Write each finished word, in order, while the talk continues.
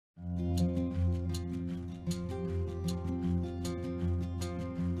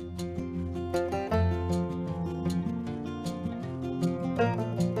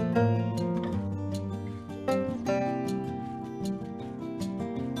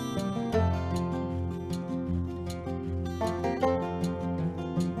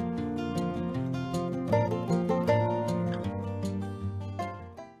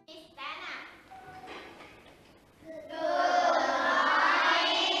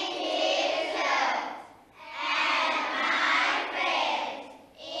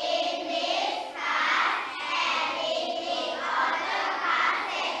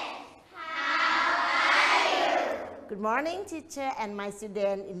Good morning, teacher and my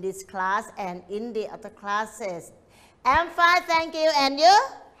student in this class and in the other classes. I'm fine, thank you. And you? I'm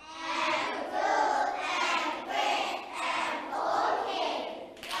good, I'm great, I'm okay.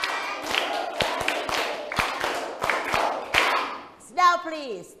 Sit down,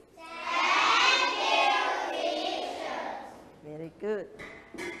 please. Thank you, teacher. Very good.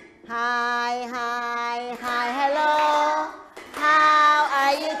 Hi, hi, hi, hello. How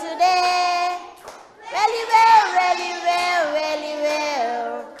are you today? Very well, very well, very well.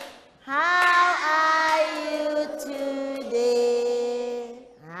 How are you today?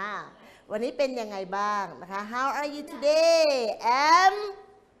 วันนี้เป็นยังไงบ้างนะคะ How are you today? I'm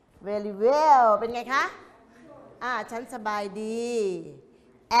very well. เป็นไงคะฉันสบายดี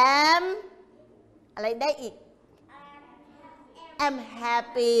am อะไรได้อีก am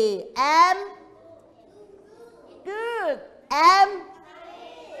happy am good am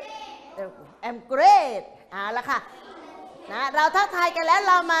great ละค่ะนะเราทักทายกันแล้ว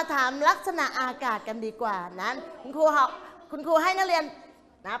เรามาถามลักษณะอากาศกันดีกว่านั้นคุณครูให้นักเรียน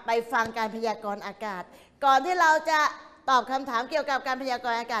นะไปฟังการพยากรณ์อากาศก่อนที่เราจะตอบคำถามเกี่ยวกับการพยาก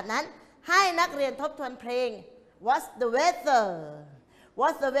รณ์อากาศนั้นให้นักเรียนทบทวนเพลง What's the weather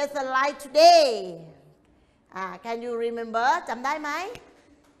What's the weather like today Can you remember จำได้ไหม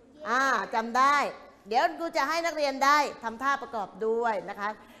จำได้เดี๋ยวครูจะให้นักเรียนได้ทำท่าประกอบด้วยนะคะ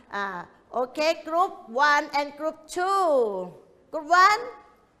โอเค Group 1 and Group 2 Group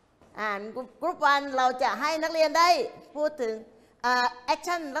 1 Group 1 เราจะให้นักเรียนได้พูดถึง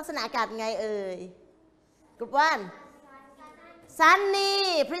action ลักษณะอากาศไงเอ่ย Group 1 Sunny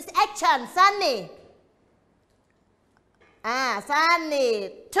please action Sunny Sunny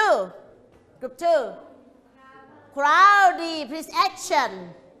 2 Group 2 Cloudy please action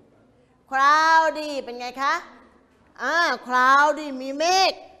Cloudy เป็นไงคะCloudy มีเม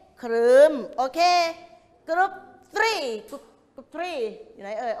ฆครึ้มโอเค Group 3 Group 3อยู่ไหน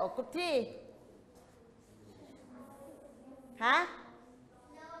เอ่ยGroup 3ฮะ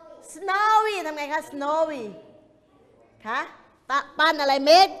Snowy ทำไงคะ Snowy คะปั้นอะไร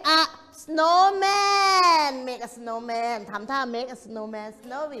Make a snowman Make a snowman ทำท่า Make a snowman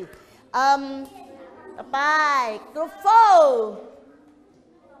Snowy ต่อไป Group 4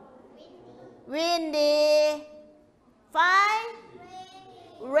 Windy 5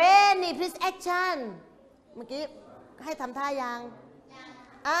 Rainy please action เมื่อกี้ให้ทำท่ายัง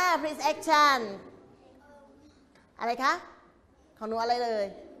please action อะไรคะของหนูอะไรเลย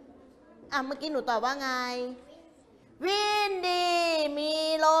เมื่อกี้หนูตอบว่าไง Windy มี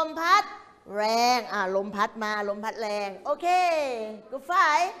ลมพัดแรงลมพัดมาลมพัดแรงโอเค Group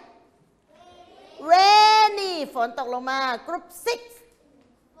 5 Rainy ฝนตกลงมา Group 6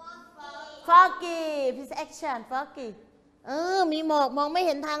 Foggy please action Foggy มีหมอกมองไม่เ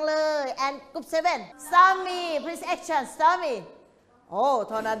ห็นทางเลย and Group 7 Stormy please action Stormy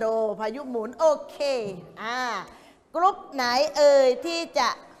ทอร์นาโดพายุหมุนโอเคกรุ๊ปไหนเอ่ยที่จะ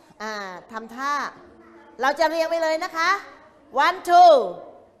ทำท่าเราจะเรียงไปเลยนะคะ one two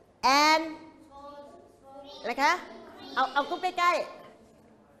and อะไรคะเอากรุ๊ปใกล้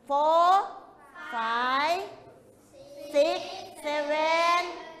ๆ four five six seven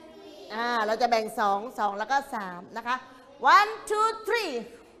เราจะแบ่ง2แล้วก็3นะคะ one two three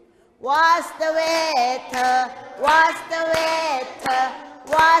What's the weather What's the weather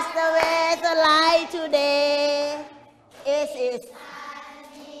What's the weather like today It is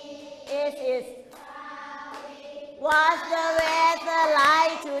What's the weather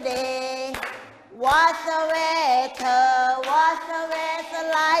like today What's the weather What's the weather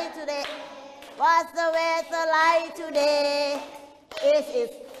like today What's the weather like today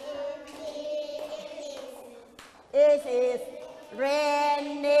It is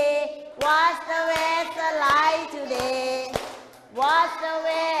rainy What's the weather like today What's the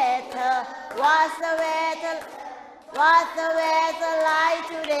weather What's the weather What's the weather like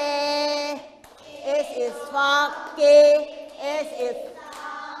today It is foggy It is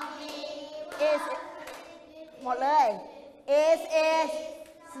หมดเลย It is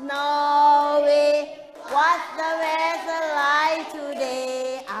snowy What's the weather like today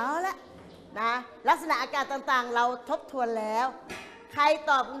เอาละนะลักษณะอากาศต่างๆเราทบทวนแล้วใคร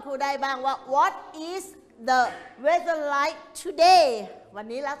ตอบคุณครูได้บ้างว่า What is the weather like today วัน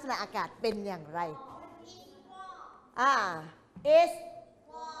นี้ลักษณะอากาศเป็นอย่างไรIt's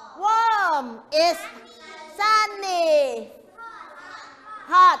warm It's sunny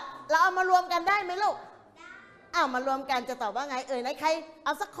hot เราเอามารวมกันได้ไหมลูกมารวมกันจะตอบว่าไงเอ่ยไหนใครเอ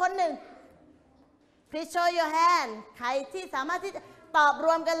าสักคนหนึ่ง Please show your hand ใครที่สามารถที่จะตอบร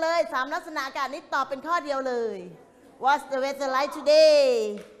วมกันเลย3ลักษณะอากาศนี้ตอบเป็นข้อเดียวเลย What's the weather like today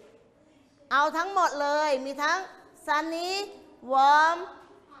เอาทั้งหมดเลยมีทั้ง sunny warm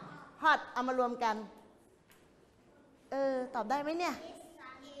hot เอามารวมกันตอบได้ไหมเนี่ย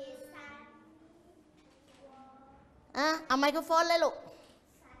เอาไมโครโฟนเลยลูก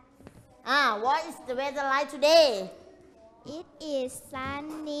What is the weather like today It is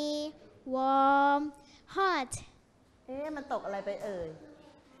sunny warm hot มันตกอะไรไปเอ่ย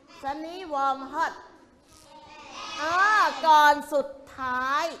sunny warm hot ก่อนสุดท้า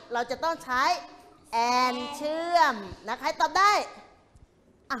ยเราจะต้องใช้ and เชื่อมนะใครตอบได้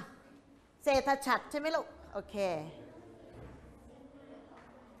เศรษฐชัดใช่ไหมลูกโอเค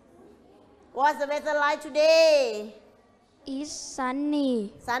What's the weather like today It's sunny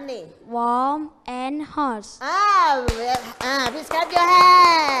sunny warm and hot please clap your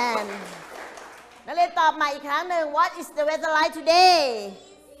hand นักเรียนตอบใหม่อีกครั้งหนึ่ง What is the weather like today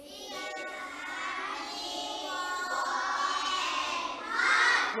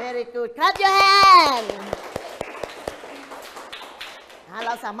Very good clap your hand เ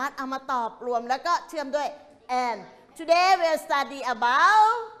ราสามารถเอามาตอบรวมแล้วก็เชื่อมด้วย and today we'll study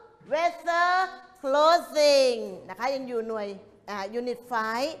about weather clothing นะคะยังอยู่หน่วยunit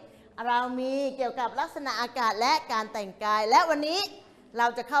 5เรามีเกี่ยวกับลักษณะอากาศและการแต่งกายและวันนี้เรา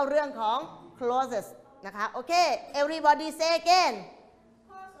จะเข้าเรื่องของ clothes นะคะโอเค everybody say again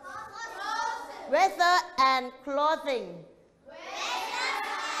weather and clothing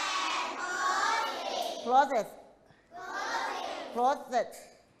clothes clothes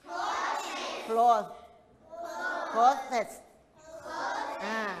clothes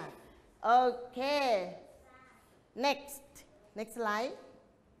okay next slide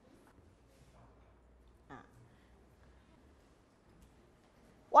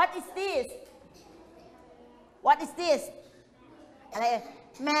what is this อะไร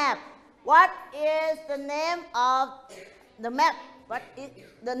map what is the name of the map what is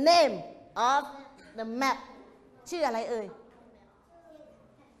the name of the map ชื่ออะไรเอ่ย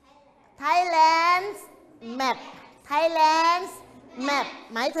Thailand's map Thailand's map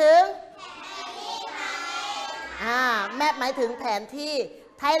หมายถึงmap หมายถึงแผนที่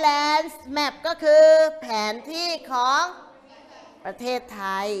Thailand's map ก็คือแผนที่ของประเทศไท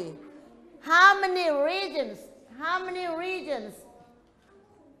ย How many regions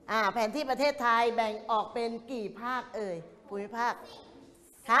แผนที่ประเทศไทยแบ่งออกเป็นกี่ภาคเอ่ยภูมิภาค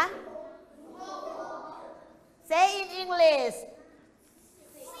คะ Say in English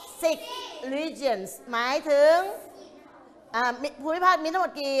 6 regions หมายถึงภูมิภาคมีทั้งหม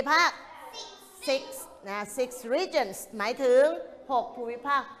ดกี่ภาค 6 นะ 6 regions หมายถึง6ภูมิภ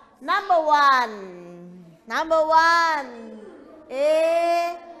าค number one นั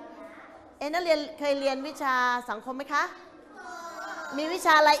กเรียนเคยเรียนวิชาสังคมไหมคะมีวิช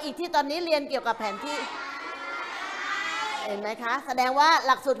าอะไรอีกที่ตอนนี้เรียนเกี่ยวกับแผนที่เห็นไหมคะแสดงว่าห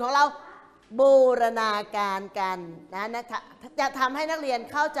ลักสูตรของเราบูรณาการกันนะคะจะทำให้นักเรียน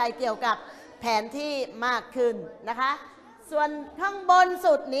เข้าใจเกี่ยวกับแผนที่มากขึ้นนะคะส่วนข้างบน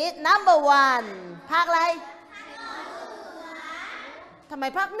สุดนี้ number one ภาคอะไรทำไม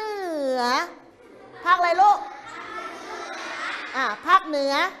ภาคเหนือภาคอะไรลูกภาคเหนื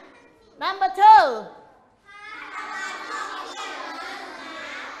อ number two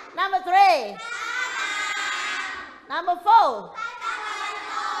number three number four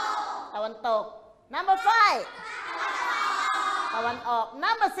ตะวันตก number five ตะวันออก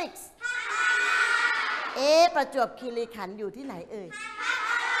number six ประจวบคีรีขันธ์อยู่ที่ไหนเอ่ย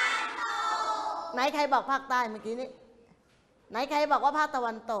ไหนใครบอกภาคใต้เมื่อกี้นี้ไหนใครบอกว่าภาคตะ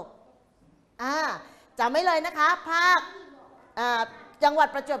วันตกจำไว้เลยนะคะภาคจังหวัด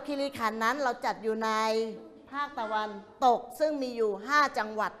ประจวบคีรีขันธ์นั้นเราจัดอยู่ในภาคตะวันตกซึ่งมีอยู่5จัง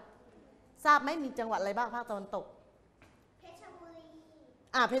หวัดทราบไหมมีจังหวัดอะไรบ้างภาคตะวันตกเ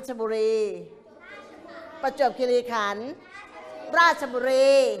พชรบุรีประจวบคีรีขันธ์ราชบุ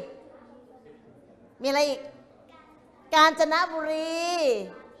รีมีอะไรอีกกาญจนบุรี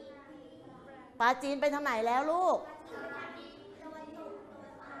ปราจีนไปทางไหนแล้วลูก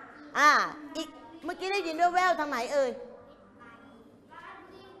อีกเมื่อกี้ได้ยินด้วยแววทางไหนเอ่ย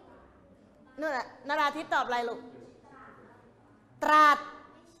นู่นน่ะนราธิปตอบอะไรลูกตราด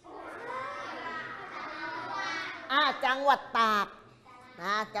จังหวัดตาก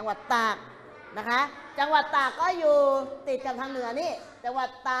จังหวัดตากนะคะจังหวัดตากก็อยู่ติดกับทางเหนือนี่จังหวัด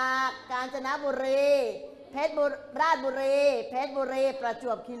ตากกาญจนบุรีราชบุรีเพชรบุรีประจ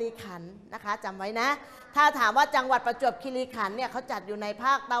วบคีรีขันธ์นะคะจำไว้นะถ้าถามว่าจังหวัดประจวบคีรีขันธ์เนี่ยเขาจัดอยู่ในภ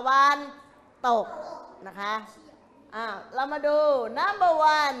าคตะวันตกนะคะเรามาดู number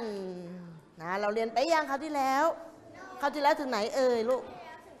one เราเรียนไปยังคราวที่แล้วถึงไหนเอ่ยลูก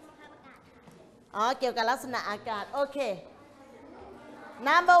เกี่ยวกับลักษณะอากาศโอเค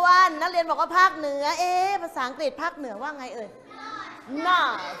number one นักเรียนบอกว่าภาคเหนือภาษาอังกฤษภาคเหนือว่าไงเอ่ย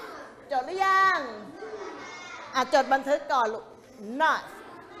north จดหรือยังจดบันทึกก่อนลูก north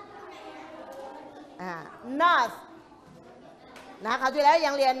north นะคราวที่แล้ว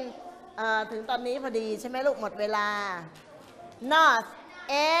ยังเรียนถึงตอนนี้พอดีใช่ไหมลูกหมดเวลา north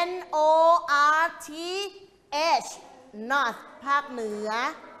n o r t h north ภาคเหนือ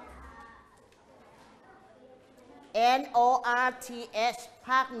n o r t h ภ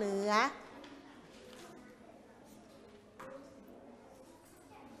าคเหนือ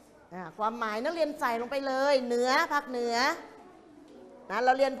ความหมายนักเรียนใส่ลงไปเลยเหนือภาคเหนือนะเร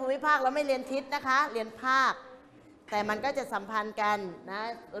าเรียนภูมิภาคเราไม่เรียนทิศนะคะเรียนภาคแต่มันก็จะสัมพันธ์กันนะ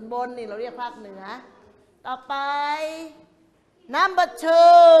บนนี่เราเรียกภาคเหนือต่อไป number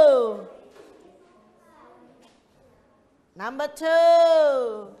two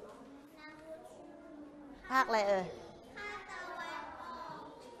ภาคอะไรเอ่ย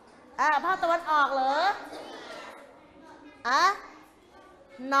ภาคตะวันออกเหรอ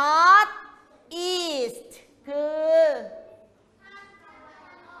north east คือ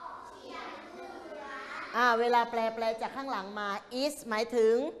เวลาแปลจากข้างหลังมา east หมายถึ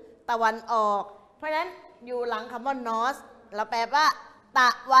งตะวันออกเพราะฉะนั้นอยู่หลังคำว่า north เราแปลว่าตะ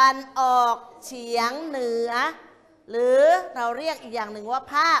วันออกเฉียงเหนือหรือเราเรียกอีกอย่างหนึ่งว่า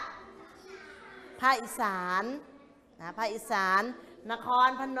ภาคอีสานภาคอีสานนคร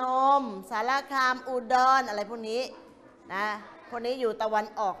พนมสารคามอุดรอะไรพวกนี้นะพวกนี้อยู่ตะวัน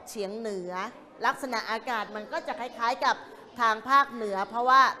ออกเฉียงเหนือลักษณะอากาศมันก็จะคล้ายๆกับทางภาคเหนือเพราะ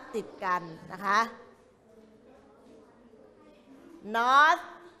ว่าติดกันนะคะ north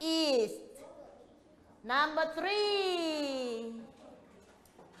east number three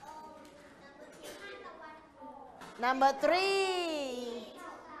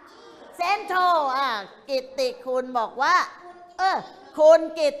central กิตติคุณบอกว่าคุณ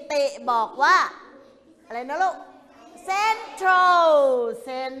กิตติบอกว่าอะไรนะลูก central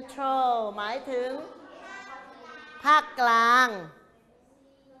หมายถึงภาคกลาง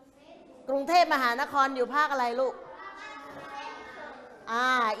กรุงเทพมหานครอยู่ภาคอะไรลูก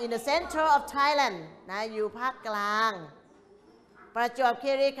in the central of Thailand นะอยู่ภาคกลางประจวบ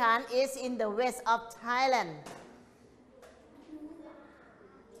คีรีขันธ์ is in the west of Thailand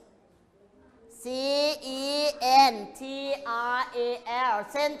central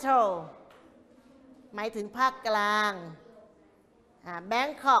central หมายถึงภาคกลาง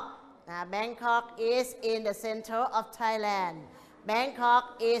Bangkok is in the center of Thailand Bangkok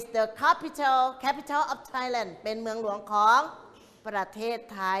is the capital of Thailand เป็นเมืองหลวงของประเทศ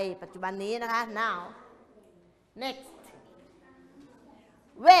ไทยปัจจุบันนี้นะคะ now next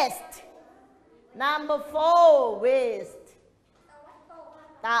west number 4 west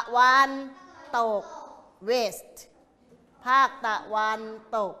ตะวันตก west ภาคตะวัน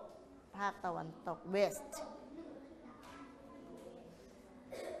ตกwest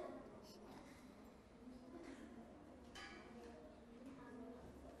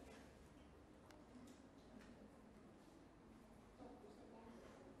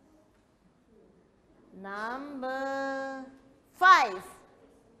number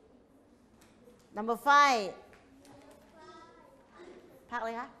 5 ภาคอะไ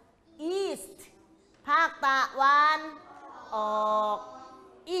รคะ east ภาคตะวันออก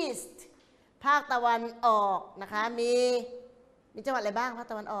east ภาคตะวันออกนะคะมีจังหวัดอะไรบ้างภาค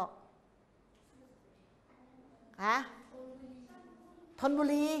ตะวันออกชลบุ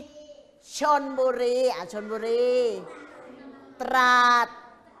รีชลบุรีตราด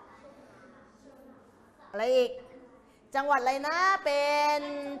อะไรอีกจังหวัดอะไรนะเป็น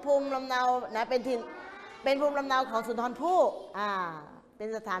ภูมิลำเนานะเป็นภูมิลำเนาของสุนทรภู่เป็น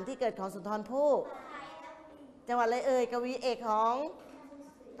สถานที่เกิดของสุนทรภู่จังหวัดอะไรเอ่ยกวีเอกขอ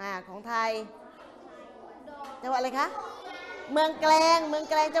งไทยจังหวัดอะไรคะเมืองแกลง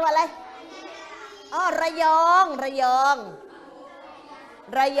จังหวัดอะไรระยองพะเ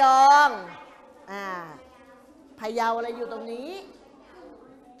ยาอะไรอยู่ตรงนี้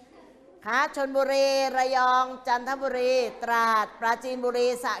ชลบุรีระยองจันทบุรีตราดปราจีนบุรี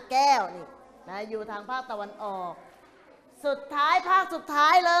สระแก้วนี่นะอยู่ทางภาคตะวันออกภาคสุดท้า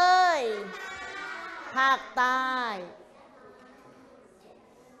ยเลยภาคใต้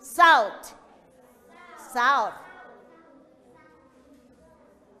south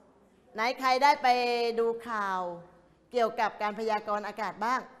ไหนใครได้ไปดูข่าวเกี่ยวกับการพยากรณ์อากาศ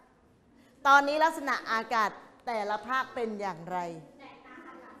บ้างตอนนี้ลักษณะอากาศแต่ละภาคเป็นอย่างไร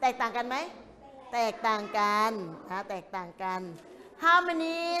แตกต่างกันไหมแตกต่างกันแตกต่างกัน How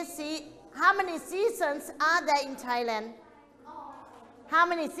many seasons are there in Thailand How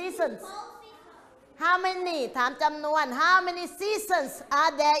many seasons How many ถามจำนวน How many seasons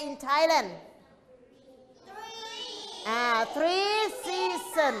are there in Thailand 3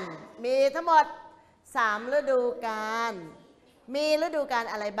 season มีทั้งหมด3ฤดูกาลมีฤดูกาล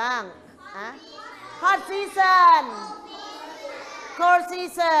อะไรบ้าง Hot season Cold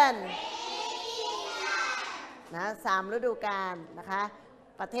season นะ3ฤดูกาลนะคะ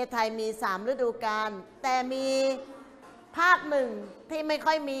ประเทศไทยมี3ฤดูกาลแต่มีภาคหนึ่งที่ไม่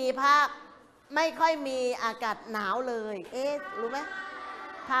ค่อยมีอากาศหนาวเลยรู้ไหม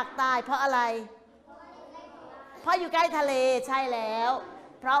ภาคใต้เพราะอะไรเพราะอยู่ใกล้ทะเลใช่แล้ว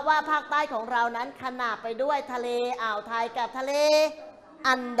เพราะว่าภาคใต้ของเรานั้นขนาบไปด้วยทะเลอ่าวไทยกับทะเล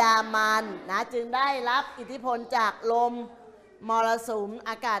อันดามันนะจึงได้รับอิทธิพลจากลมมรสุม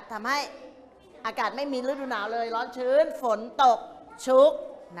อากาศทำให้อากาศไม่มีฤดูหนาวเลยร้อนชื้นฝนตกชุก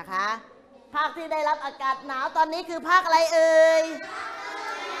นะคะภาคที่ได้รับอากาศหนาวตอนนี้คือภาคอะไรเอ่ย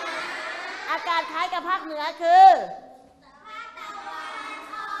อากาศคล้ายกับภาคเหนือคือ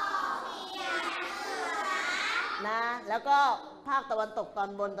นะแล้วก็ภาคตะวันตกตอน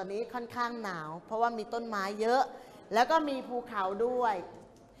บนตอนนี้ค่อนข้างหนาวเพราะว่ามีต้นไม้เยอะแล้วก็มีภูเขาด้วย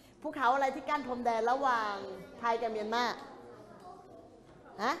ภูเขาอะไรที่กั้นพรมแดนระหว่างไทยกับเมียนมา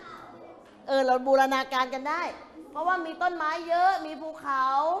เราบูรณาการกันได้เพราะว่ามีต้นไม้เยอะมีภูเขา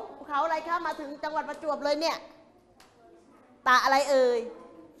อะไรเข้ามาถึงจังหวัดประจวบเลยเนี่ยตะอะไรเอ่ย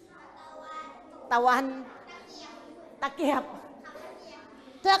ตะวันตะเกียบ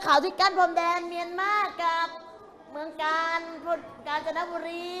เทือกเขาที่กั้นพรมแดนเมียนมากับเมืองกาญจนบุ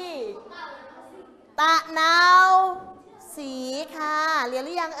รีตะนาวสีค่ะเรียนห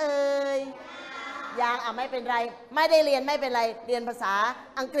รือยังเอ่ยยังไม่เป็นไรไม่ได้เรียนไม่เป็นไรเรียนภาษา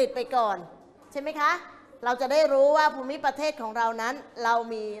อังกฤษไปก่อนใช่ไหมคะเราจะได้รู้ว่าภูมิประเทศของเรานั้นเรา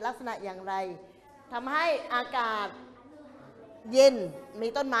มีลักษณะอย่างไรทำให้อากาศเย็นมี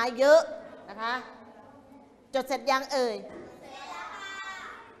ต้นไม้เยอะนะคะจดเสร็จยังเอ่ย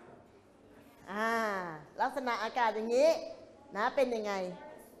ลักษณะอากาศอย่างนี้นะเป็นยังไง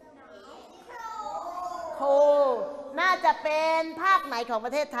โคน่าจะเป็นภาคไหนของป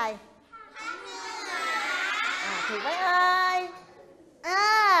ระเทศไทยถูกไหมเอ่ย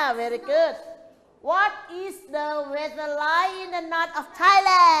very good What is the weather like in the north of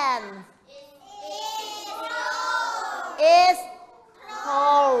Thailand It's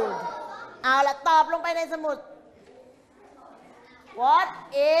cold เอาละตอบลงไปในสมุด What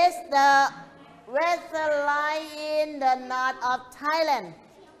is the weather like in the north of Thailand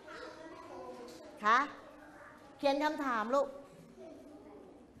คะเขียนคำถามลูก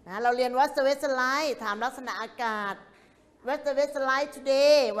นะเราเรียน What's the weather like ถามลักษณะอากาศ What's the weather like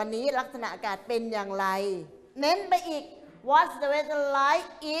today วันนี้ลักษณะอากาศเป็นอย่างไรเน้นไปอีก What's the weather like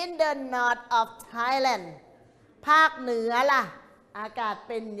in the north of Thailand ภาคเหนือล่ะอากาศ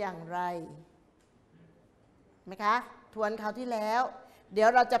เป็นอย่างไรไหมคะทวนคราวที่แล้วเดี๋ยว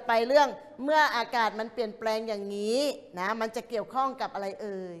เราจะไปเรื่องเมื่ออากาศมันเปลี่ยนแปลงอย่างนี้นะมันจะเกี่ยวข้องกับอะไรเ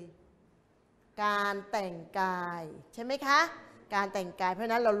อ่ยการแต่งกายใช่ไหมคะการแต่งกายเพรา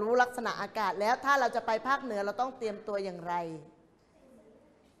ะนั้นเรารู้ลักษณะอากาศแล้วถ้าเราจะไปภาคเหนือเราต้องเตรียมตัวอย่างไร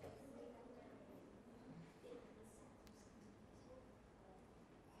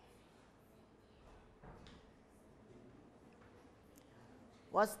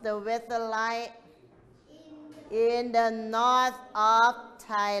What's the weather like in the north of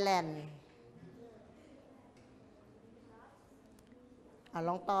Thailand ล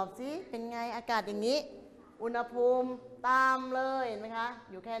องตอบสิเป็นไงอากาศอย่างนี้อุณหภูมิตามเลยเห็นไหมคะ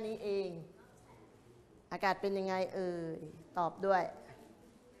อยู่แค่นี้เองอากาศเป็นยังไงเอ่ยตอบด้วย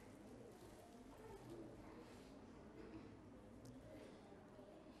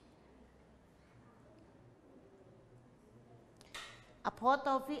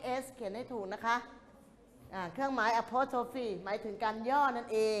apostrophe s เขียนให้ถูกนะคะเครื่องหมาย apostrophe หมายถึงการย่อนั่น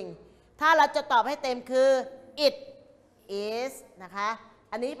เองถ้าเราจะตอบให้เต็มคือ it is นะคะ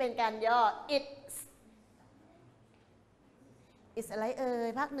อันนี้เป็นการย่อ it's is อะไรเอ่ย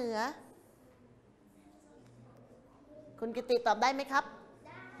ภาคเหนือคุณกิติตอบได้ไหมครับ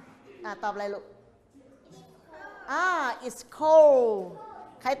ตอบอะไรลูกit's cold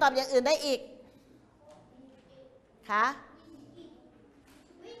ใครตอบอย่างอื่นได้อีกคะ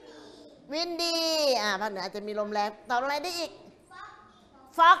วินดีภาคเหนืออาจจะมีลมแรงตอบอะไรได้อีก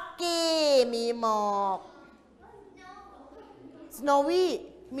foggy มีหมอก snowy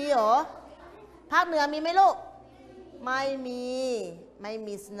มีเหรอภาคเหนือมีไหมลูกไม่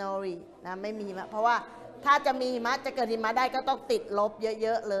มี snowy นะไม่มีเพราะว่าถ้าจะมีหิมะจะเกิดหิมะได้ก็ต้องติดลบเย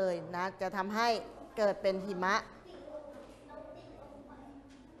อะๆเลยนะจะทำให้เกิดเป็นหิมะ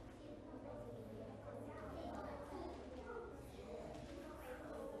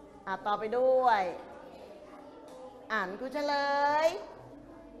ต่อไปด้วย อ่านครูเฉลย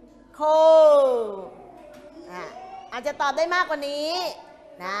cold อาจจะตอบได้มากกว่านี้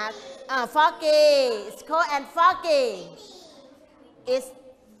นะ foggy it's cold and foggy it's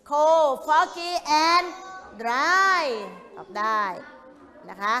cold foggy and dry ตอบได้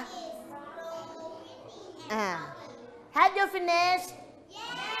นะคะHave you finished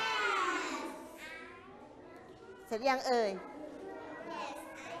เสร็จยังเอ่ย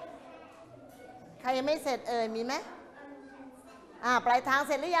ใครยังไม่เสร็จเอ่ยมีไหมปลายทางเ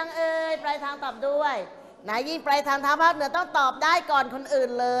สร็จหรือยังเอ่ยปลายทางตอบด้วยนะยิ่งปลายทางทางภาคเหนือต้องตอบได้ก่อนคนอื่น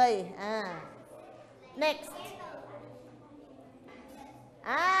เลยnext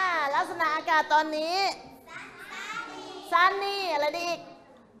ลักษณะอากาศตอนนี้ sunny อะไรดีอีก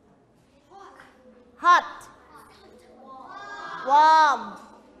hot warm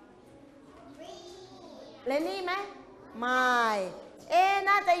rainy ไหมไม่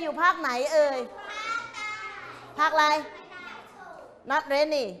น่าจะอยู่ภาคไหนเอ่ยภาคอะไร not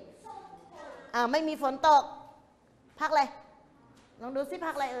rainy ไม่มีฝนตกภาคอะไรลองดูสิภ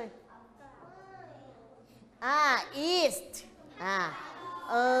าคอะไรเอ่ยeast เ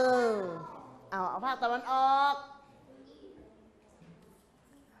อาภาคตะวันออก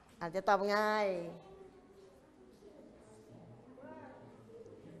อาจจะตอบง่าย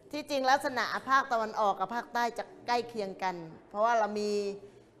ที่จริงลักษณะภาคตะวันออกกับภาคใต้จะใกล้เคียงกันเพราะว่าเรามี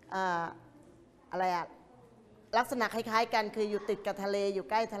ลักษณะคล้ายๆกันคืออยู่ติดกับทะเลอยู่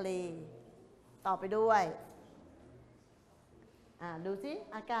ใกล้ทะเลต่อไปด้วยดูสิ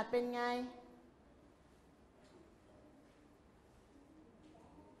อากาศเป็นไง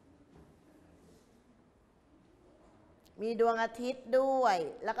มีดวงอาทิตย์ด้วย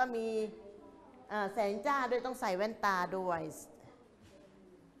แล้วก็มีแสงจ้าด้วยต้องใส่แว่นตาด้วย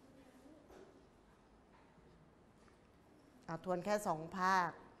ทวนแค่2 ภา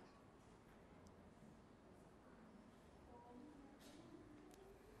ค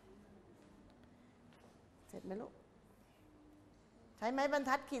เสร็จไหมลูกใช้ไม้บรร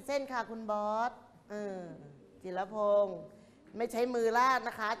ทัดขีดเส้นค่ะคุณบอสจิรพงศ์ไม่ใช้มือลากน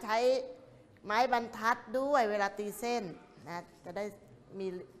ะคะใช้ไม้บรรทัดด้วยเวลาตีเส้นนะจะได้มี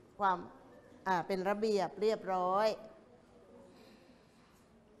ความเป็นระเบียบเรียบร้อย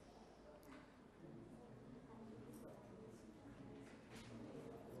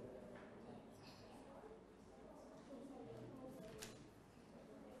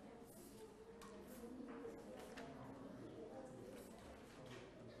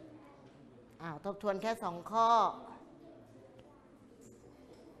ทบทวนแค่2 ข้อ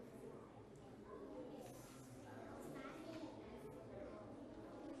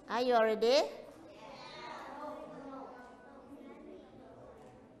Are you ready?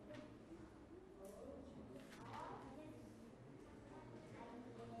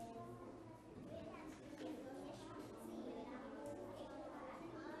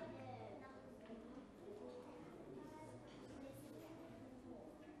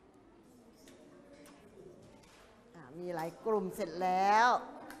มีหลายกลุ่มเสร็จแล้ว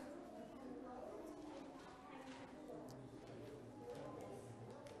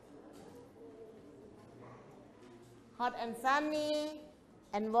hot and sunny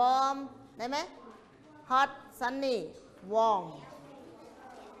and warm ได้ไหม hot sunny warm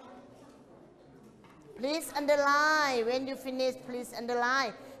please underline when you finish please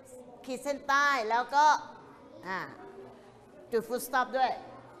underline ขีดเส้นใต้แล้วก็จุด full stop ด้วย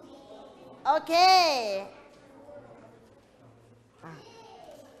โอเค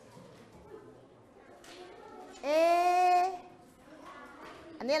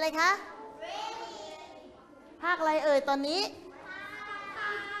อันนี้อะไรคะภาคอะไรเอ่ยตอนนี้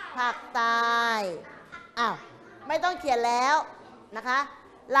ภาคใต้ไม่ต้องเขียนแล้วนะคะ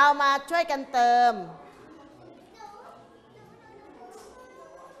เรามาช่วยกันเติม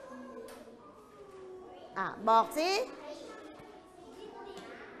บอกสิ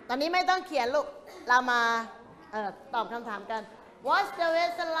ตอนนี้ไม่ต้องเขียนลูกเรามาตอบคำถามกัน What's the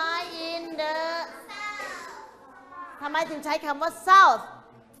weather like in the ทำไมถึงใช้คำว่า South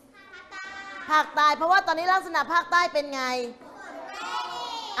ภาคใต้เพราะว่าตอนนี้ลักษณะภาคใต้เป็นไง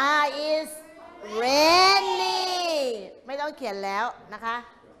is rainy ไม่ต้องเขียนแล้วนะคะ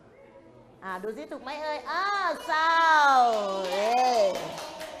ดูสิถูกไหมเอ่ยSouth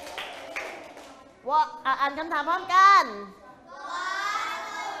ว่าอ่านคำถามพร้อมกัน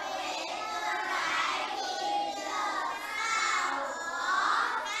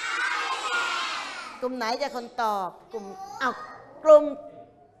กลุ่มไหนจะคนตอบกลุ่ม7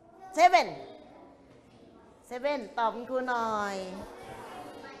 ตอบคุณครูหน่อย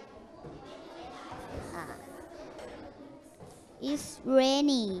It's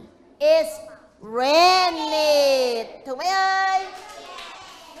rainy It's rainy ถูกไหมเอ่ย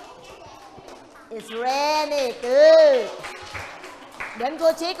it's rainy good เดี๋ยวครู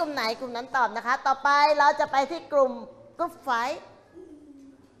ชี้กลุ่มไหนกลุ่มนั้นตอบนะคะต่อไปเราจะไปที่กลุ่ม group 5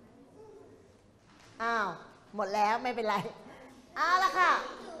อ้าวหมดแล้วไม่เป็นไรเอาละค่ะ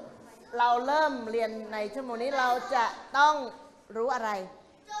เราเริ่มเรียนในชั่วโมงนี้เราจะต้องรู้อะไร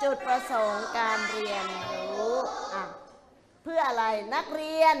จุดประสงค์การเรียนรู้เพื่ออะไรนักเ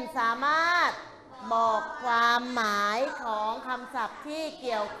รียนสามารถบอกความหมายของคำศัพท์ที่เ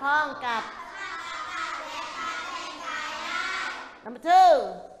กี่ยวข้องกับ Number 2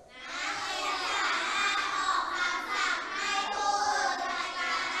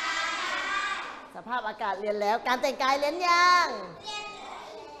สภาพอากาศเรียนแล้วการแต่งกายเรียนยัง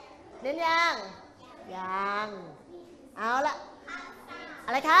ยังเอาละอ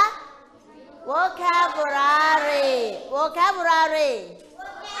ะไรคะ vocabulary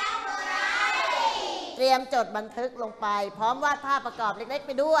เตรียมจดบันทึกลงไปพร้อมวาดภาพประกอบเล็กๆไ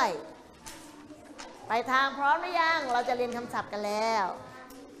ปด้วยไปทางพร้อมหรือยังเราจะเรียนคำศัพท์กันแล้ว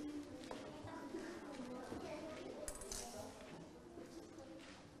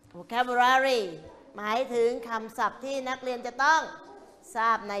vocabulary หมายถึงคำศัพท์ที่นักเรียนจะต้องทร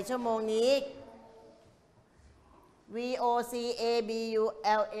าบในชั่วโมงนี้ vocabulary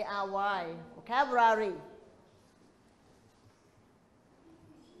vocabulary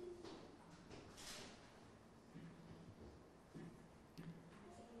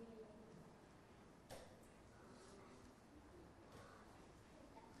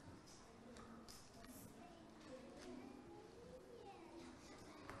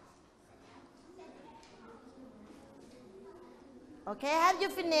Okay, have you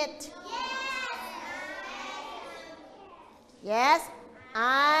finished? Yes,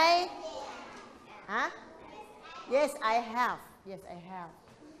 I. Huh? Yes, I have. Yes, I have.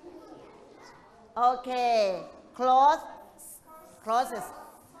 Okay, clothes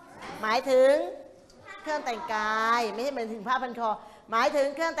หมายถึงเครื่องแต่งกายไม่ใช่หมายถึงผ้าพันคอหมายถึง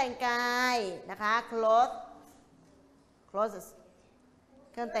เครื่องแต่งกายนะคะ clothes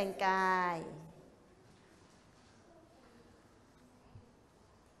เครื่องแต่งกาย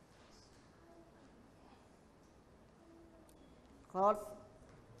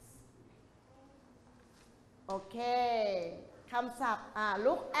โอเคคำศัพท์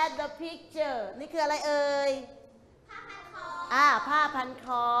look at the picture นี่คืออะไรเอ่ยผ้าพันค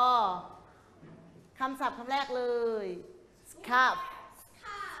อคำศัพท์คำแรกเลย scarf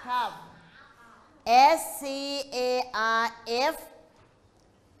S C A R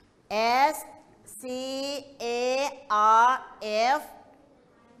F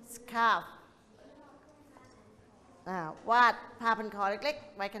scarfวาดผ้าพันคอเล็ก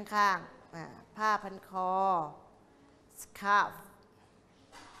ๆไว้ข้างๆผ้าพันคอ scarf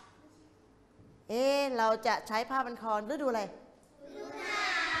เราจะใช้ผ้าพันคอฤดูอะไร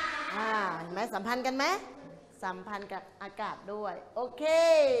เห็นไหมสัมพันธ์กันไหมสัมพันธ์กับอากาศด้วยโอเค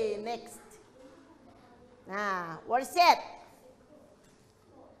next what is it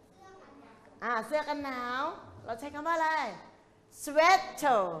เสื้อกันหนาวเราใช้คำว่าอะไร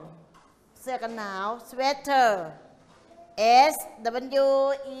sweater เสื้อกันหนาว sweater S W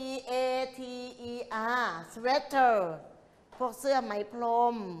E A T E R sweater พวกเสื้อไหมพร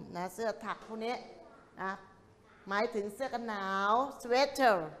มนะเสื้อถักพวกนี้นะหมายถึงเสื้อกันหนาว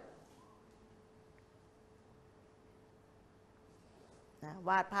sweater นะว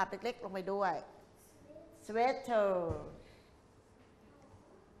าดภาพเล็กๆลงไปด้วย sweater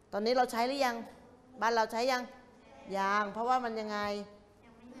ตอนนี้เราใช้หรือยังบ้านเราใช้ยังเพราะว่ามันยังไง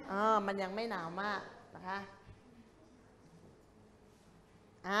มันยังไม่หนาวมากนะคะ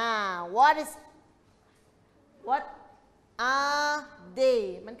what are they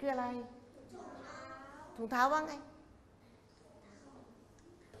มันคืออะไรถุงเท้าว่าไง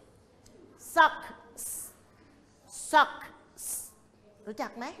sock รู้จั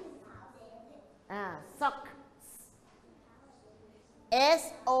กไหมsock S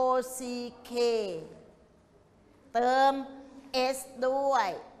O C K เติม S ด้วย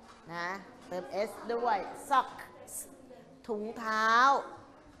นะเติม S ด้วย sock ถุงเท้า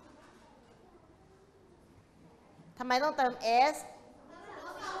ทำไมต้องเติม S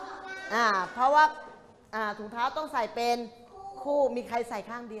เพราะว่าถุงเท้าต้องใส่เป็นคู่มีใครใส่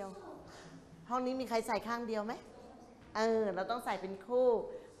ข้างเดียวห้องนี้มีใครใส่ข้างเดียวไหมเราต้องใส่เป็นคู่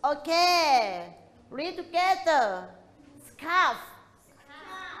โอเค read together scarf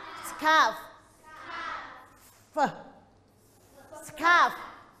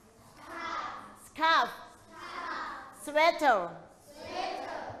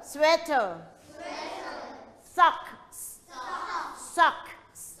sweater sock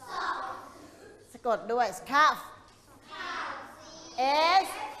กดด้วย scarf S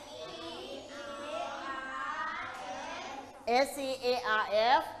C A R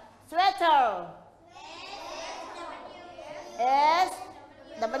F sweater S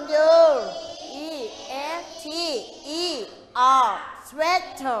W E F T E R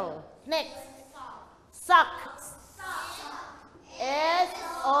sweater next socks S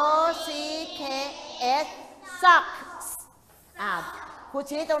O C K S socks ครู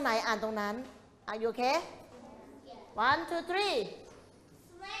ชี้ตรงไหนอ่านตรงนั้นAre you okay? 1, 2, 3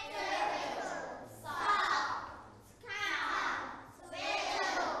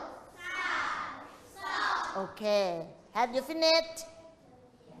 Okay Have you finished?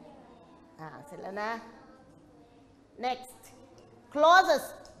 เสร็จแล้วนะ Next Clothes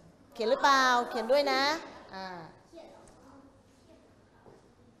เขียนหรือเปล่าเขียนด้วยนะ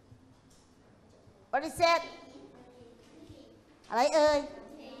What is it? อะไรเอ่ย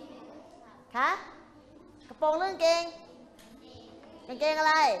คะกระโปรงเรื่องเกงกางเกงอะ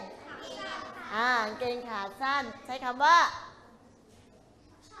ไรกางเกงขาสั้นใช้คำว่า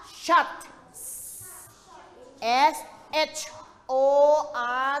short S H O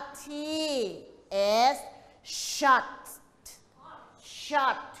R T S short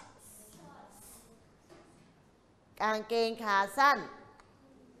short กางเกงขาสั้น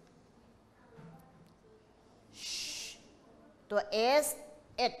ตัว S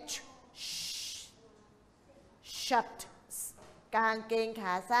H short กางเกงข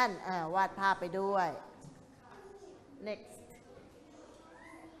าสั้นวาดภาพไปด้วย next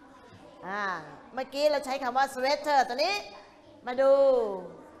เมื่อกี้เราใช้คำว่า sweater ตัวนี้มาดู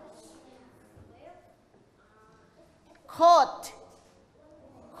coat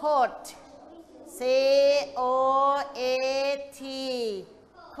coat C O A T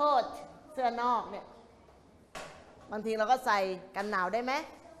coat เสื้อนอกเนี่ยบางทีเราก็ใส่กันหนาวได้ไหม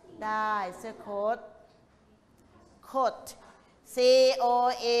ได้เสื้อโค้ท coat C O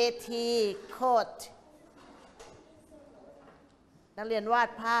A T coat นักเรียนวาด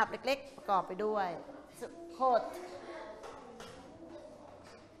ภาพเล็กๆประกอบไปด้วย coat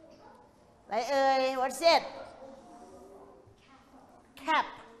อะไรเอ่ย what's it cap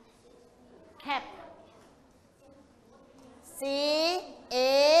cap C A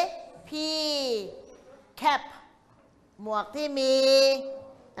P cap หมวกที่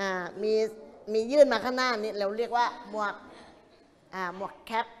มียื่นมาข้างหน้านี่เราเรียกว่าหมวกหมวกแ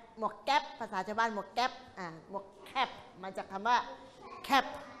คปหมวกแก๊ปภาษาชาวบ้านหมวกแก๊ปหมวกแคปมาจากคำว่าแคป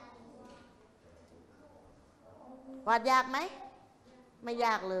วาดยากไหมไม่ย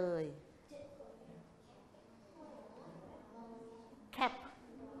ากเลยแคป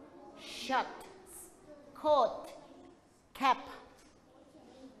short coat cap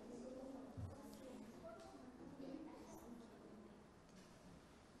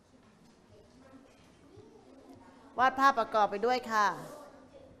วาดภาพประกอบไปด้วยค่ะ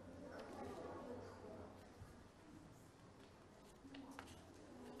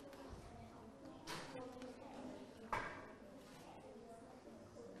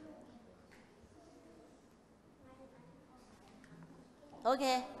โอเค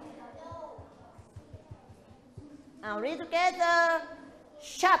read together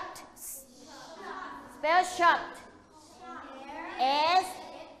short spell short S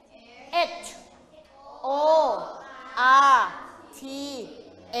H O R T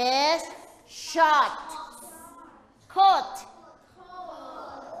S short coat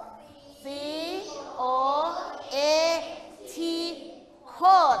C O A T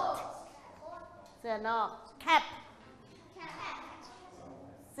coat เสื้อนอก cap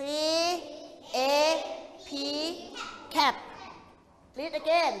C A P cap read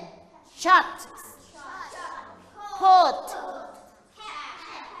again short coat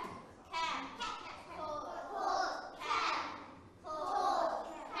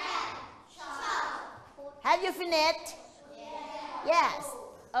Have you finished? Yes.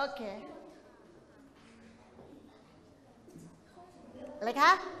 Okay. อะไรค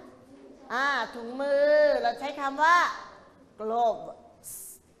ะถุงมือเราใช้คำว่า gloves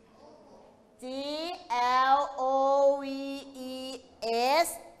G L O V E S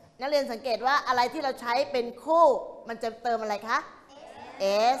นักเรียนสังเกตว่าอะไรที่เราใช้เป็นคู่มันจะเติมอะไรคะ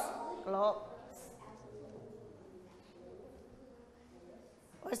S gloves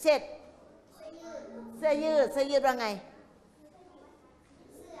What's it เสื้อยืดว่าไง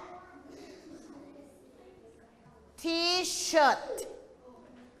T-shirt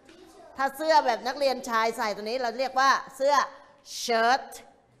ถ้าเสื้อแบบนักเรียนชายใส่ตัวนี้เราเรียกว่าเสื้อ shirt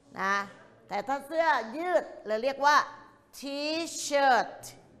นะแต่ถ้าเสื้อยืดเราเรียกว่า T-shirt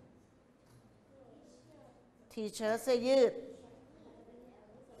T-shirt เสื้อยืด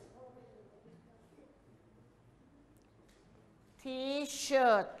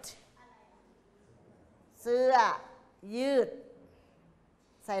T-shirt เสื้อยืด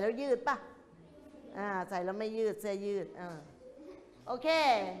ใส่แล้วยืดป่ะใส่แล้วไม่ยืดเสื้อยืดโอเค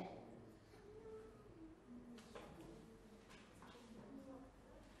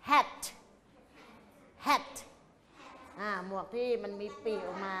hat หมวกที่มันมีปีกอ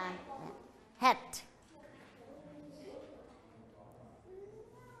อกมา hat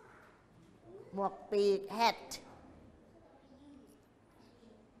หมวกปีก hat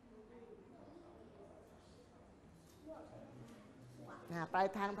ปลาย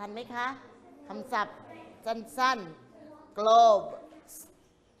ทางทันไหมคะคำศัพท์สั้นๆ globe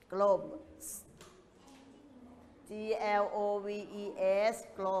Gloves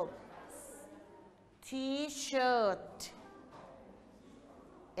globe T-shirt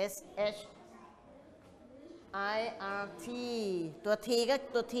SHIRT ตัว T ก็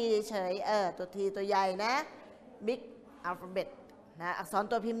ตัว T เฉยตัว T ตัวใหญ่นะ Big alphabet นะอักษร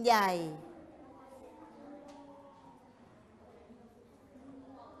ตัวพิมพ์ใหญ่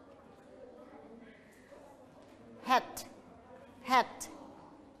hat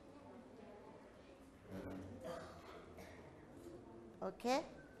โอเค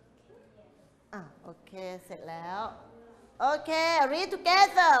โอเคเสร็จแล้วโอเค read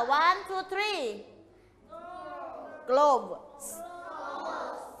together 1 2 3 globe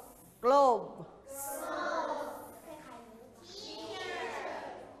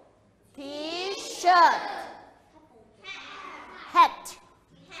T-shirt hat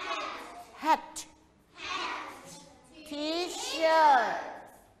T-shirt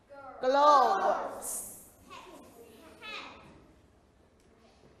gloves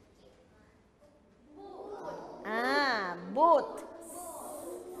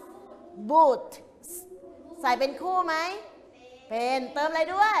boot ใส่เป็นคู่ไหมเป็นเติมอะไร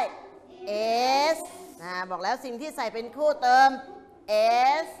ด้วย s บอกแล้วสิ่งที่ใส่เป็นคู่เติม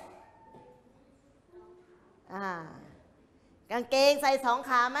s กางเกงใส่2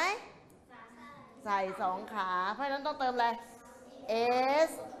 ขาไหมใส่2 ขาเพราะฉะนั้นต้องเติมอะไร s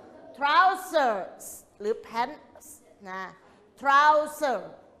trousers หรือ pants trouser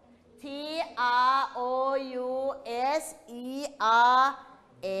T R O U S E R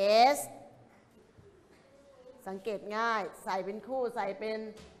S สังเกตง่ายใส่เป็นคู่ใส่เป็น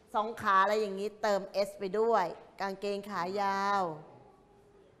2 ขาอะไรอย่างนี้เติม S ไปด้วยกางเกงขายาว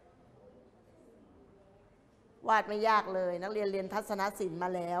วาดไม่ยากเลยนักเรียนเรียนทัศนศิลป์มา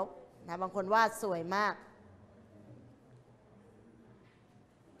แล้วนะบางคนวาดสวยมาก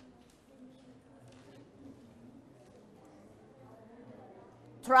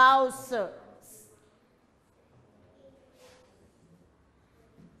trousers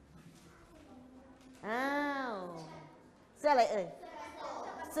เสื้ออะไรเอ่ย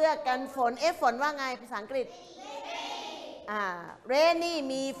เสื้อกันฝนฝนว่าไงภาษาอังกฤษrainy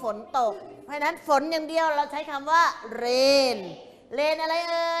มีฝนตกเพราะฉะนั้นฝนอย่างเดียวเราใช้คำว่า rain อะไร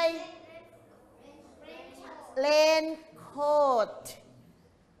เอ่ย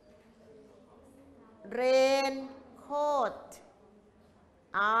raincoat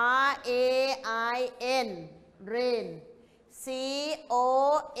R A I N rain C O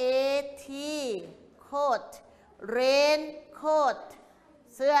A T coat raincoat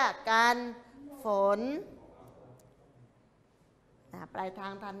เสื้อกันฝนปลายทา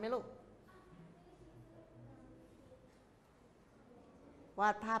งทันไหมลูกวา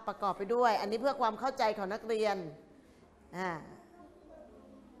ดภาพประกอบไปด้วยอันนี้เพื่อความเข้าใจของนักเรียน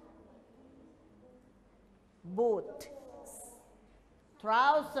boot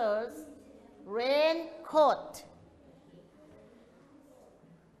trousers raincoat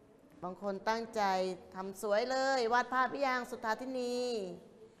บางคนตั้งใจทำสวยเลยวาดภาพพี่ยางสุธาทินี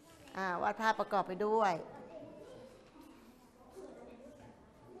วาดภาพประกอบไปด้วย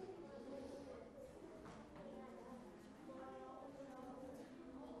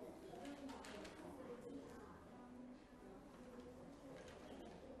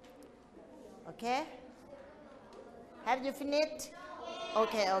Okay? Have you finished?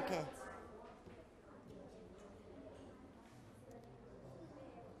 Okay.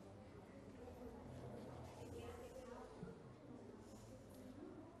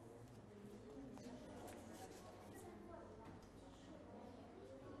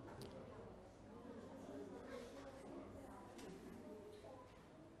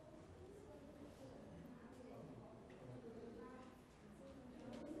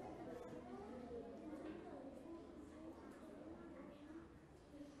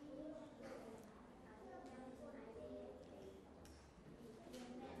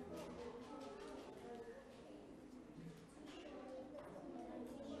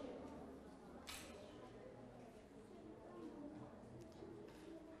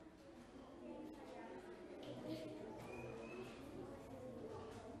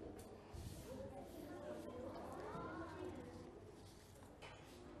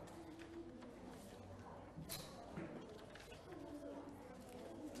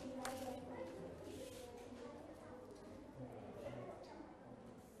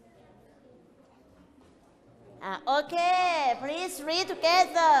 Okay please read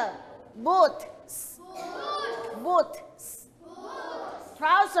together boots boots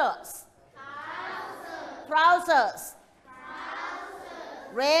trousers trousers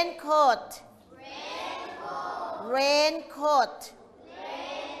raincoat raincoat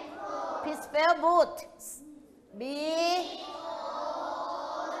please spell boots B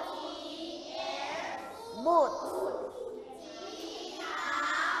boots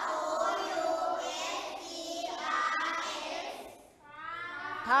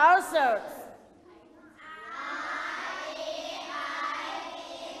trousers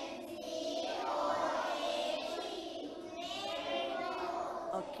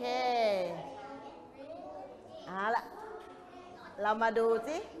โอเคเอาละเรามาดู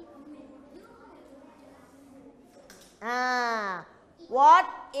สิWhat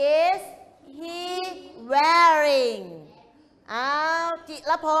is he wearing จิ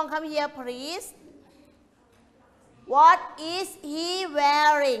รพงษ์ come here please What is he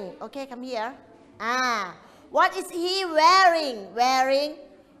wearing Okay come here What is he wearing wearing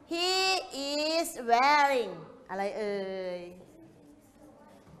He is wearing อะไรเอ่ย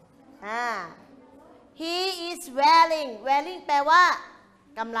He is wearing wearing แปลว่า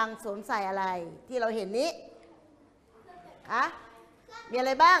กำลังสวมใส่อะไรที่เราเห็นนี้มีอะไ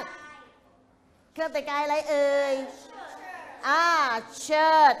รบ้างเครื่องแต่งกายอะไรเอ่ย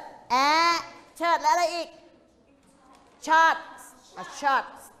shirt shirt และอะไรอีก shorts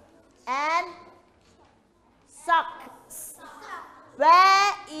shorts and socks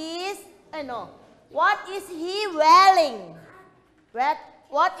where is no what is he wearing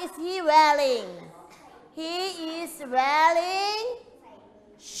what is he wearing he is wearing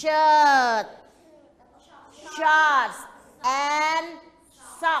shirt shorts and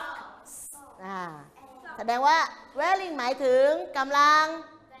socks แสดงว่า wearing หมายถึงกำลั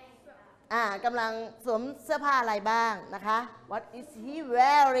งสวมเสื้อผ้าอะไรบ้างนะคะ What is he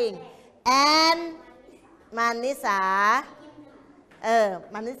wearing and มานิสา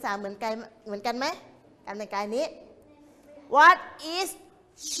มานิสาเหมือนกันไหมการแต่งกายนี้ What is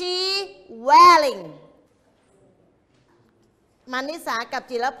she wearing มานิสากับ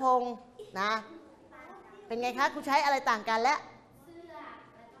จิรพงษ์นะเป็นไงคะครูใช้อะไรต่างกันแล้ว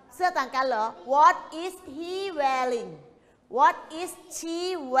เสื้อต่างกันเหรอ What is he wearing What is she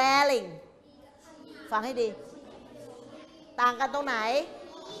wearing ฟังให้ดีต่างกันตรงไหน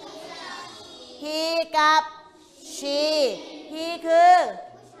He กับ she He คือ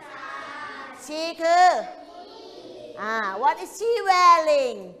she คือ What is she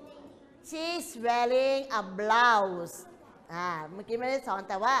wearing She's wearing a blouse เมื่อกี้ไม่ได้สอน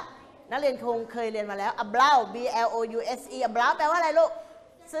แต่ว่านักเรียนคงเคยเรียนมาแล้ว a blouse B L O U S E a blouse แปลว่าอะไรลูก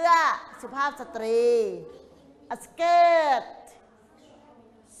เสื้อสุภาพสตรี a skirt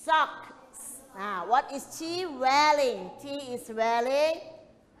socks what is she wearing she is wearing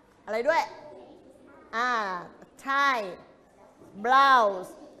อะไรด้วยtie blouse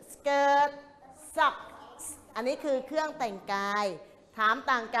skirt socks อันนี้คือเครื่องแต่งกายถาม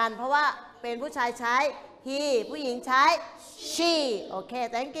ต่างกันเพราะว่าเป็นผู้ชายใช้ he ผู้หญิงใช้ she โอเค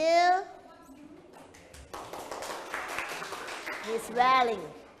thank you he's wearing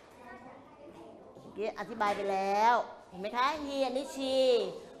เมื่อกี้อธิบายไปแล้วเห็นไหมคะ he อันนี้ she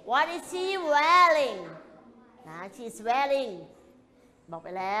what is she wearing she's wearing บอกไป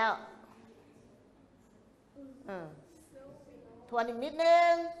แล้วทวนอีกนิดนึ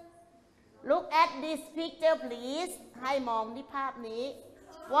ง look at this picture please ให้มองที่ภาพนี้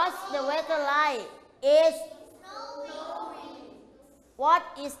what's the weather like is what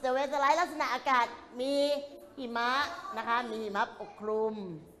is the weather like ลักษณะอากาศมีหิมะนะคะมีหิมะปกคลุม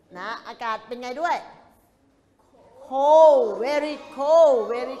นะอากาศเป็นไงด้วย cold very cold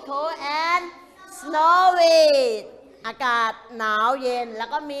and snowy อากาศหนาวเย็นแล้ว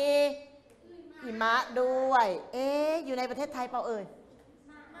ก็มีหิมะด้วยอยู่ในประเทศไทยเปล่าเอ่ย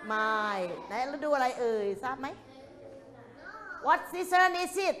ไม่ในฤดูอะไรเอ่ยทราบไหม What season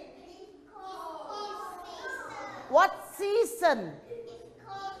is it What season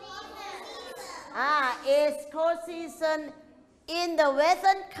is cold season in the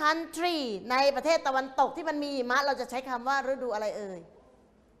western country ในประเทศตะวันตกที่มันมีหิมะเราจะใช้คำว่าฤดูอะไรเอ่ย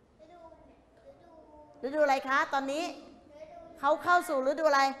ฤดูอะไรคะตอนนี้เขาเข้าสู่ฤดู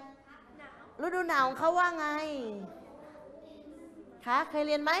อะไรฤดูหนาวเขาว่าไงคะเคยเ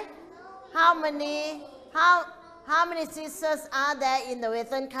รียนไหม How many seasons are there in the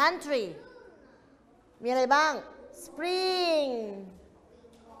western country มีอะไรบ้าง Spring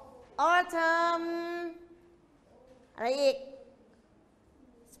Autumn อะไรอีก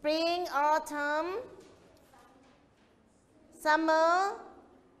Spring Autumn Summer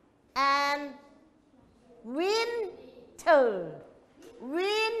and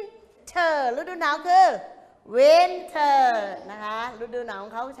winter winter ฤดูหนาวคือ winter นะคะฤดูหนาวขอ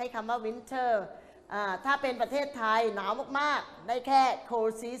งเขาใช้คำว่า winter ถ้าเป็นประเทศไทยหนาวมากๆได้แค่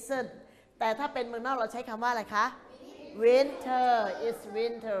cold season แต่ถ้าเป็นเมืองนอกเราใช้คำว่าอะไรคะ winter is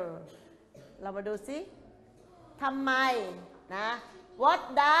winter เรามาดูสิทำไมนะ What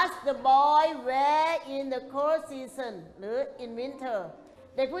does the boy wear in the cold season หรือ in winter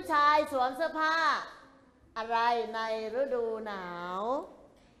เด็กผู้ชายสวมเสื้อผ้าอะไรในฤดูหนาว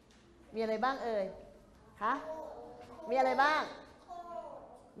มีอะไรบ้างเอ่ยคะมีอะไรบ้าง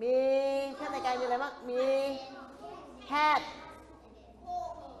มีข้างในกายมีอะไรบ้างมี hat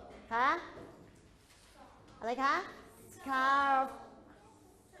คะอะไรคะ scarf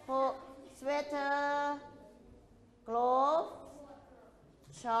sweater glove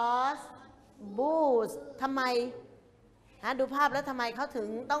shorts boots ทำไมดูภาพแล้วทำไมเขาถึง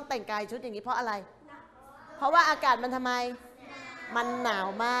ต้องแต่งกายชุดอย่างนี้เพราะอะไรเพราะว่าอากาศมันทำไมมันหนาว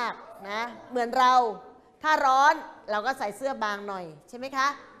มากนะเหมือนเราถ้าร้อนเราก็ใส่เสื้อบางหน่อยใช่ไหมคะ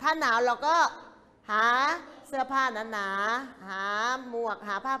ถ้าหนาวเราก็หาเสื้อผ้าหนาๆหาหมวกห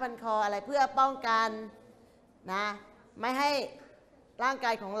าผ้าพันคออะไรเพื่อป้องกันนะไม่ให้ร่างก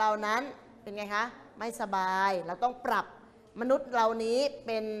ายของเรานั้นเป็นไงคะไม่สบายเราต้องปรับมนุษย์เหล่านี้เ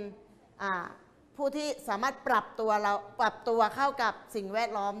ป็นผู้ที่สามารถปรับตัวเข้ากับสิ่งแว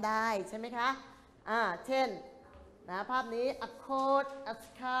ดล้อมได้ใช่ไหมคะเช่นนะภาพนี้ a coat a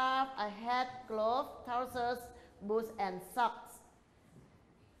scarf a hat glove trousers boots and socks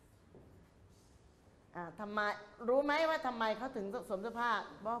ทำไมรู้ไหมว่าทำไมเขาถึงสวมเสื้อผ้า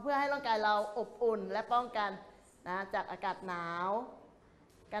เพื่อให้ร่างกายเราอบอุ่นและป้องกันนะจากอากาศหนาว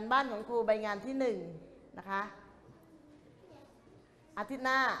การบ้านของครูใบงานที่1นะคะอาทิตย์ห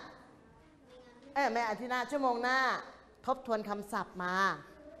น้าไม่อาทิตย์หน้าชั่วโมงหน้าทบทวนคำศัพท์มา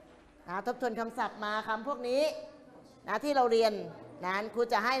นะทบทวนคำศัพท์มาคำพวกนี้นะที่เราเรียนนะครู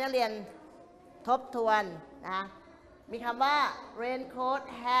จะให้นักเรียนทบทวนนะมีคำว่า raincoat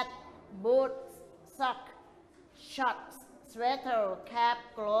hat boot sock shorts sweater cap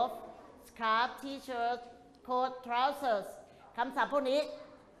glove scarf t-shirt coat trousers คำศัพท์พวกนี้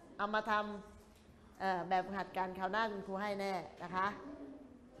เอามาทำแบบฝึกหัดการคราวหน้าคุณครูให้แน่นะคะ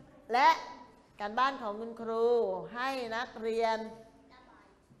และการบ้านของคุณครูให้นักเรียน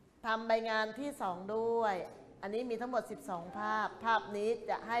ทำใบงานที่2ด้วยอันนี้มีทั้งหมด12ภาพนี้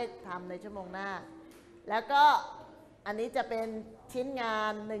จะให้ทำในชั่วโมงหน้าแล้วก็อันนี้จะเป็นชิ้นงา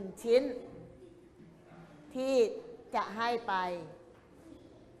น1ชิ้นที่จะให้ไป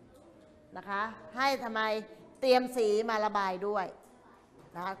นะคะให้ทำไมเตรียมสีมาระบายด้วย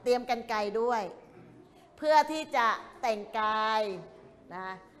นะเตรียมกรรไกรด้วยเพื่อที่จะแต่งกายนะ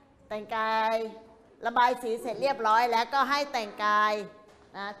แต่งกายระบายสีเสร็จเรียบร้อยแล้วก็ให้แต่งกาย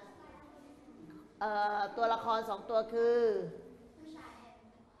นะตัวละคร2ตัวคือ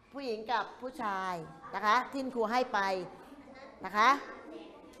ผู้หญิงกับผู้ชายนะคะที่ครูให้ไปนะคะ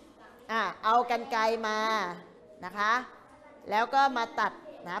เอากรรไกรมานะคะแล้วก็มาตัด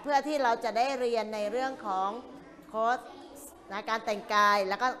นะเพื่อที่เราจะได้เรียนในเรื่องของโค้ดนะการแต่งกาย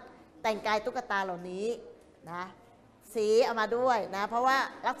แล้วก็แต่งกายตุ๊กตาเหล่านี้นะสีเอามาด้วยนะเพราะว่า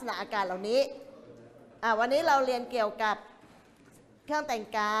ลักษณะอากาศเหล่านี้วันนี้เราเรียนเกี่ยวกับเครื่องแต่ง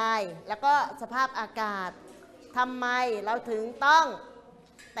กายแล้วก็สภาพอากาศทำไมเราถึงต้อง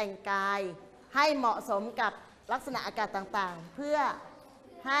แต่งกายให้เหมาะสมกับลักษณะอากาศต่างๆเพื่อ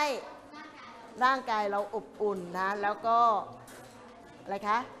ให้ร่างกายเราอบอุ่นนะแล้วก็อะไรค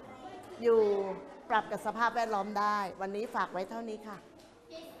ะอยู่ปรับกับสภาพแวดล้อมได้วันนี้ฝากไว้เท่านี้ค่ะ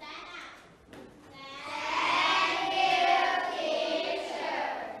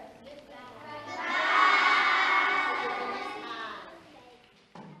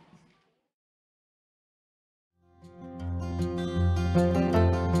Thank you.